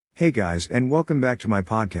Hey guys, and welcome back to my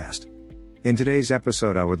podcast. In today's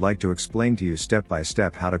episode, I would like to explain to you step by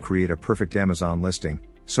step how to create a perfect Amazon listing,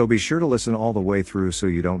 so be sure to listen all the way through so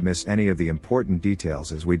you don't miss any of the important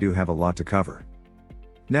details, as we do have a lot to cover.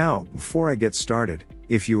 Now, before I get started,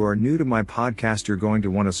 if you are new to my podcast, you're going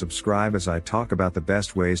to want to subscribe as I talk about the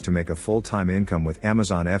best ways to make a full-time income with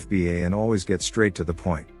Amazon FBA and always get straight to the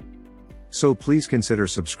point. So please consider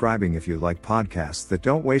subscribing if you like podcasts that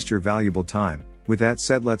don't waste your valuable time. With that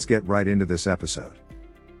said, let's get right into this episode.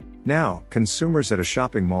 Now, consumers at a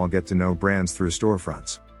shopping mall get to know brands through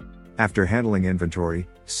storefronts. After handling inventory,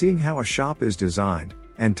 seeing how a shop is designed,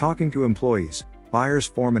 and talking to employees, buyers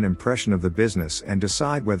form an impression of the business and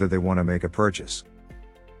decide whether they want to make a purchase.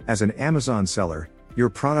 As an Amazon seller, your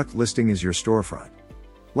product listing is your storefront.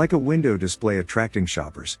 Like a window display attracting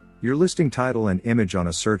shoppers, your listing title and image on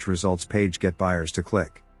a search results page get buyers to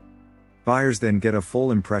click. Buyers then get a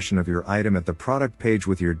full impression of your item at the product page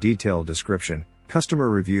with your detailed description,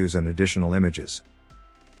 customer reviews, and additional images.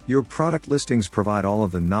 Your product listings provide all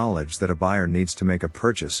of the knowledge that a buyer needs to make a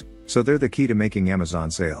purchase, so they're the key to making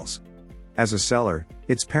Amazon sales. As a seller,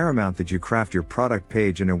 it's paramount that you craft your product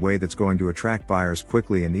page in a way that's going to attract buyers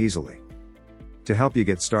quickly and easily. To help you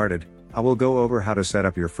get started, I will go over how to set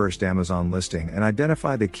up your first Amazon listing and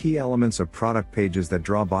identify the key elements of product pages that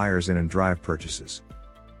draw buyers in and drive purchases.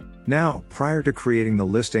 Now, prior to creating the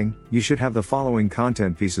listing, you should have the following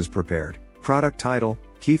content pieces prepared: product title,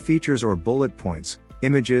 key features or bullet points,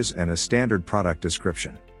 images, and a standard product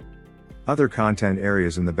description. Other content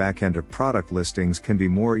areas in the backend of product listings can be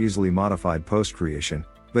more easily modified post-creation,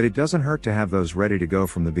 but it doesn't hurt to have those ready to go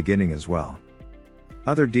from the beginning as well.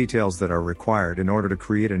 Other details that are required in order to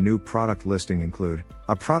create a new product listing include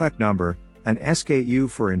a product number, an SKU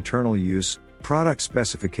for internal use, product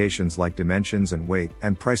specifications like dimensions and weight,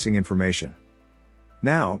 and pricing information.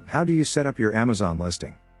 Now, how do you set up your Amazon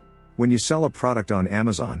listing? When you sell a product on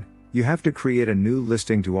Amazon, you have to create a new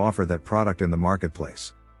listing to offer that product in the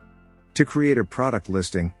marketplace. To create a product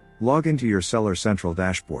listing, log into your Seller Central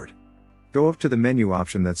dashboard. Go up to the menu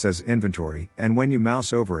option that says Inventory, and when you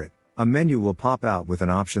mouse over it, a menu will pop out with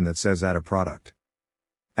an option that says Add a Product.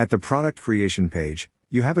 At the product creation page,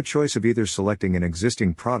 you have a choice of either selecting an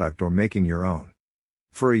existing product or making your own.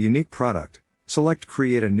 For a unique product, select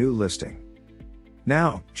Create a New Listing.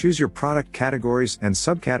 Now, choose your product categories and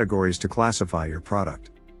subcategories to classify your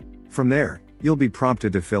product. From there, you'll be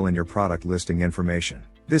prompted to fill in your product listing information.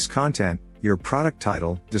 This content, your product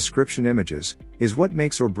title, description, images, is what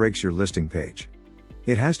makes or breaks your listing page.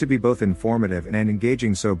 It has to be both informative and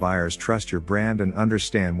engaging so buyers trust your brand and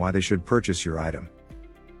understand why they should purchase your item.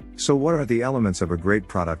 So what are the elements of a great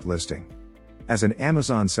product listing? As an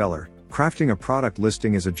Amazon seller, crafting a product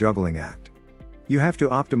listing is a juggling act. You have to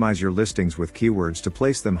optimize your listings with keywords to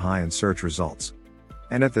place them high in search results.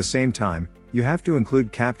 And at the same time, you have to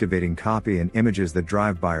include captivating copy and images that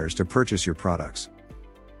drive buyers to purchase your products.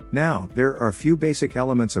 Now, there are a few basic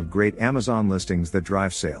elements of great Amazon listings that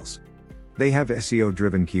drive sales. They have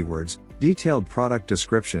SEO-driven keywords, detailed product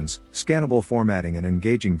descriptions, scannable formatting, and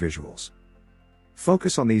engaging visuals.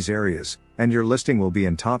 Focus on these areas, and your listing will be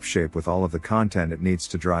in top shape with all of the content it needs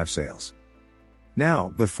to drive sales. Now,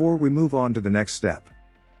 before we move on to the next step,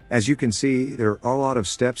 as you can see, there are a lot of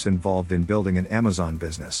steps involved in building an Amazon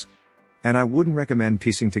business. And I wouldn't recommend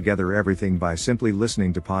piecing together everything by simply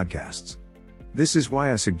listening to podcasts. This is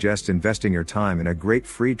why I suggest investing your time in a great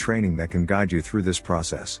free training that can guide you through this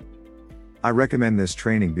process. I recommend this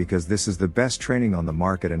training because this is the best training on the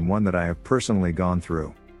market and one that I have personally gone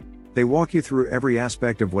through. They walk you through every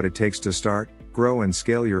aspect of what it takes to start, grow, and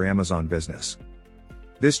scale your Amazon business.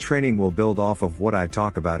 This training will build off of what I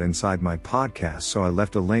talk about inside my podcast, so I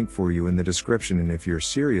left a link for you in the description, and if you're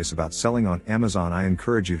serious about selling on Amazon, I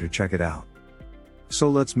encourage you to check it out. So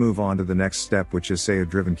let's move on to the next step, which is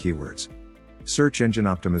SEO-driven keywords. Search engine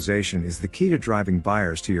optimization is the key to driving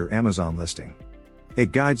buyers to your Amazon listing.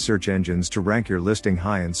 It guides search engines to rank your listing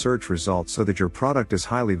high in search results so that your product is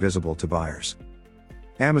highly visible to buyers.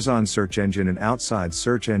 Amazon search engine and outside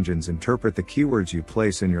search engines interpret the keywords you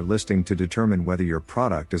place in your listing to determine whether your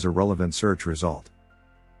product is a relevant search result.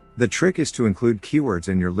 The trick is to include keywords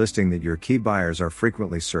in your listing that your key buyers are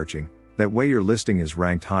frequently searching, that way your listing is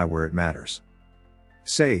ranked high where it matters.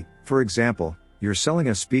 Say, for example, you're selling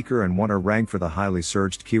a speaker and want to rank for the highly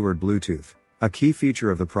searched keyword Bluetooth, a key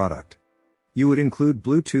feature of the product. You would include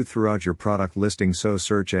Bluetooth throughout your product listing so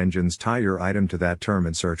search engines tie your item to that term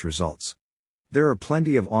in search results. There are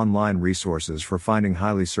plenty of online resources for finding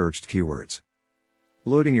highly searched keywords.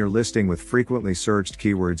 Loading your listing with frequently searched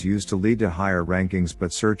keywords used to lead to higher rankings,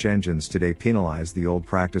 but search engines today penalize the old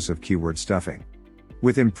practice of keyword stuffing.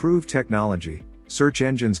 With improved technology, Search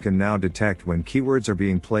engines can now detect when keywords are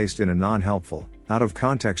being placed in a non-helpful,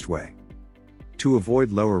 out-of-context way. To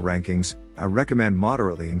avoid lower rankings, I recommend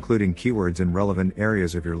moderately including keywords in relevant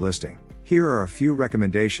areas of your listing. Here are a few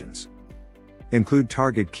recommendations. Include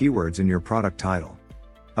target keywords in your product title.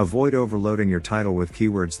 Avoid overloading your title with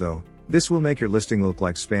keywords though, this will make your listing look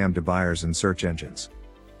like spam to buyers and search engines.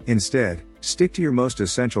 Instead, stick to your most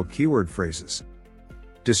essential keyword phrases.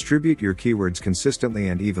 Distribute your keywords consistently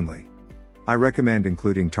and evenly. I recommend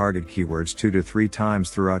including target keywords 2 to 3 times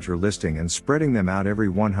throughout your listing and spreading them out every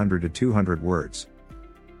 100 to 200 words.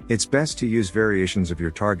 It's best to use variations of your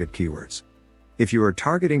target keywords. If you are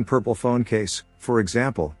targeting purple phone case, for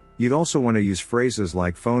example, you'd also want to use phrases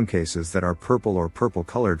like phone cases that are purple or purple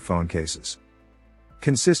colored phone cases.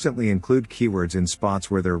 Consistently include keywords in spots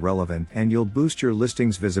where they're relevant and you'll boost your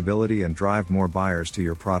listing's visibility and drive more buyers to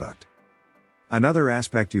your product. Another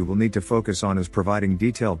aspect you will need to focus on is providing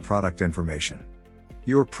detailed product information.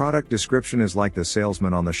 Your product description is like the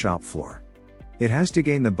salesman on the shop floor. It has to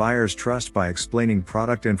gain the buyer's trust by explaining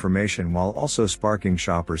product information while also sparking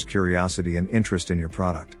shoppers' curiosity and interest in your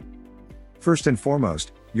product. First and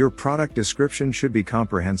foremost, your product description should be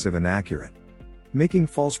comprehensive and accurate. Making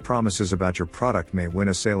false promises about your product may win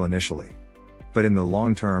a sale initially. But in the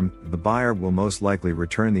long term, the buyer will most likely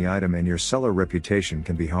return the item and your seller reputation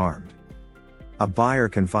can be harmed. A buyer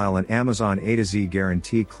can file an Amazon A to Z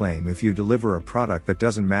guarantee claim if you deliver a product that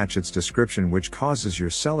doesn't match its description, which causes your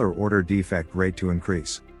seller order defect rate to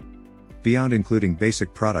increase. Beyond including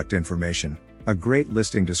basic product information, a great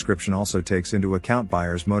listing description also takes into account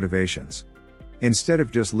buyers' motivations. Instead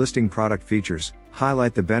of just listing product features,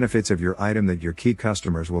 highlight the benefits of your item that your key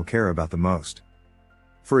customers will care about the most.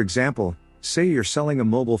 For example, say you're selling a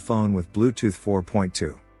mobile phone with Bluetooth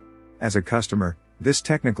 4.2. As a customer, this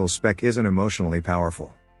technical spec isn't emotionally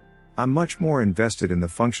powerful. I'm much more invested in the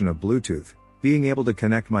function of Bluetooth, being able to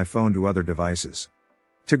connect my phone to other devices.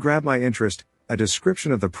 To grab my interest, a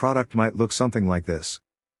description of the product might look something like this.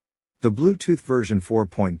 The Bluetooth version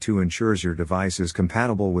 4.2 ensures your device is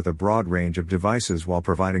compatible with a broad range of devices while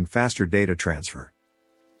providing faster data transfer.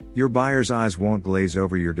 Your buyer's eyes won't glaze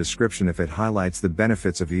over your description if it highlights the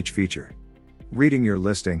benefits of each feature. Reading your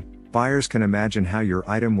listing, buyers can imagine how your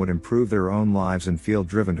item would improve their own lives and feel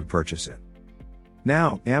driven to purchase it.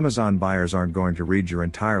 Now, Amazon buyers aren't going to read your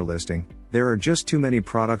entire listing. There are just too many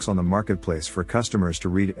products on the marketplace for customers to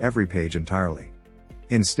read every page entirely.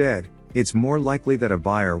 Instead, it's more likely that a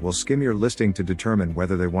buyer will skim your listing to determine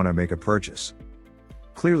whether they want to make a purchase.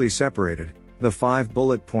 Clearly separated, the 5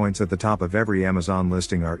 bullet points at the top of every Amazon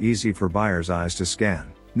listing are easy for buyers' eyes to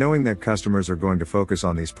scan. Knowing that customers are going to focus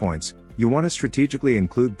on these points, you want to strategically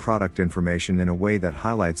include product information in a way that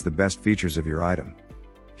highlights the best features of your item.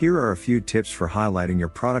 Here are a few tips for highlighting your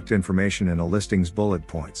product information in a listing's bullet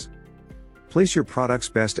points. Place your product's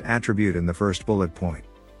best attribute in the first bullet point.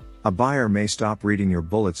 A buyer may stop reading your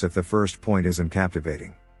bullets if the first point isn't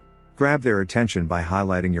captivating. Grab their attention by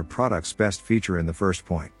highlighting your product's best feature in the first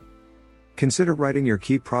point. Consider writing your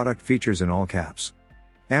key product features in all caps.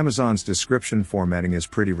 Amazon's description formatting is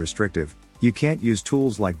pretty restrictive. You can't use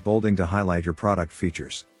tools like bolding to highlight your product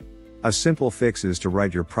features. A simple fix is to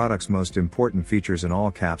write your product's most important features in all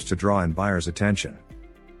caps to draw in buyers' attention.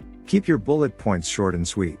 Keep your bullet points short and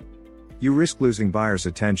sweet. You risk losing buyers'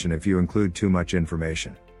 attention if you include too much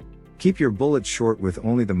information. Keep your bullets short with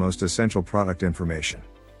only the most essential product information.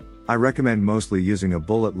 I recommend mostly using a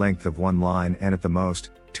bullet length of 1 line and at the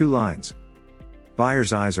most, 2 lines.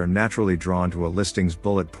 Buyers' eyes are naturally drawn to a listing's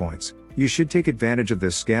bullet points. You should take advantage of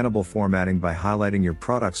this scannable formatting by highlighting your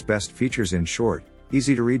product's best features in short,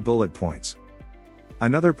 easy-to-read bullet points.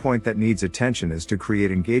 Another point that needs attention is to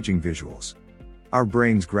create engaging visuals. Our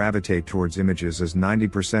brains gravitate towards images as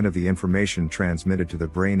 90% of the information transmitted to the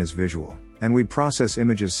brain is visual, and we process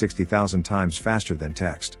images 60,000 times faster than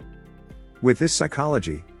text. With this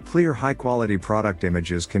psychology, clear high-quality product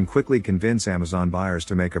images can quickly convince Amazon buyers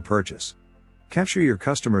to make a purchase. Capture your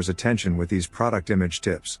customers' attention with these product image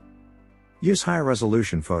tips. Use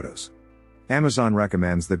high-resolution photos. Amazon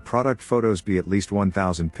recommends that product photos be at least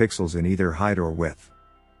 1000 pixels in either height or width.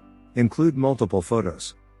 Include multiple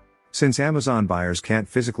photos. Since Amazon buyers can't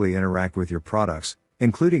physically interact with your products,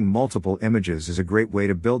 including multiple images is a great way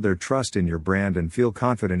to build their trust in your brand and feel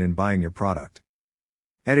confident in buying your product.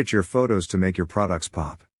 Edit your photos to make your products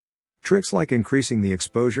pop. Tricks like increasing the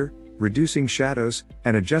exposure, reducing shadows,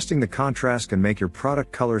 and adjusting the contrast can make your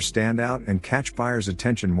product color stand out and catch buyers'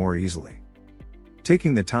 attention more easily.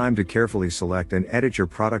 Taking the time to carefully select and edit your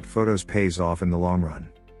product photos pays off in the long run.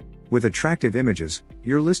 With attractive images,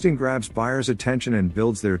 your listing grabs buyers' attention and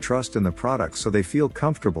builds their trust in the product so they feel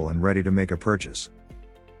comfortable and ready to make a purchase.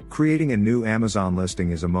 Creating a new Amazon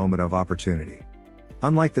listing is a moment of opportunity.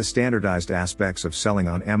 Unlike the standardized aspects of selling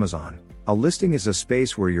on Amazon, a listing is a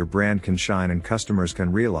space where your brand can shine and customers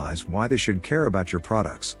can realize why they should care about your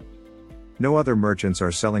products. No other merchants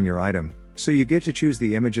are selling your item, so you get to choose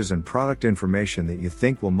the images and product information that you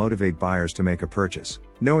think will motivate buyers to make a purchase.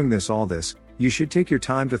 Knowing all this, you should take your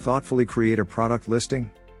time to thoughtfully create a product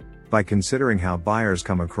listing. By considering how buyers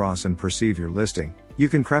come across and perceive your listing, you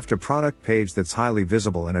can craft a product page that's highly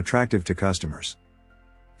visible and attractive to customers.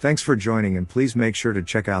 Thanks for joining, and please make sure to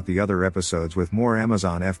check out the other episodes with more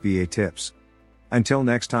Amazon FBA tips. Until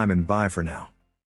next time, and bye for now.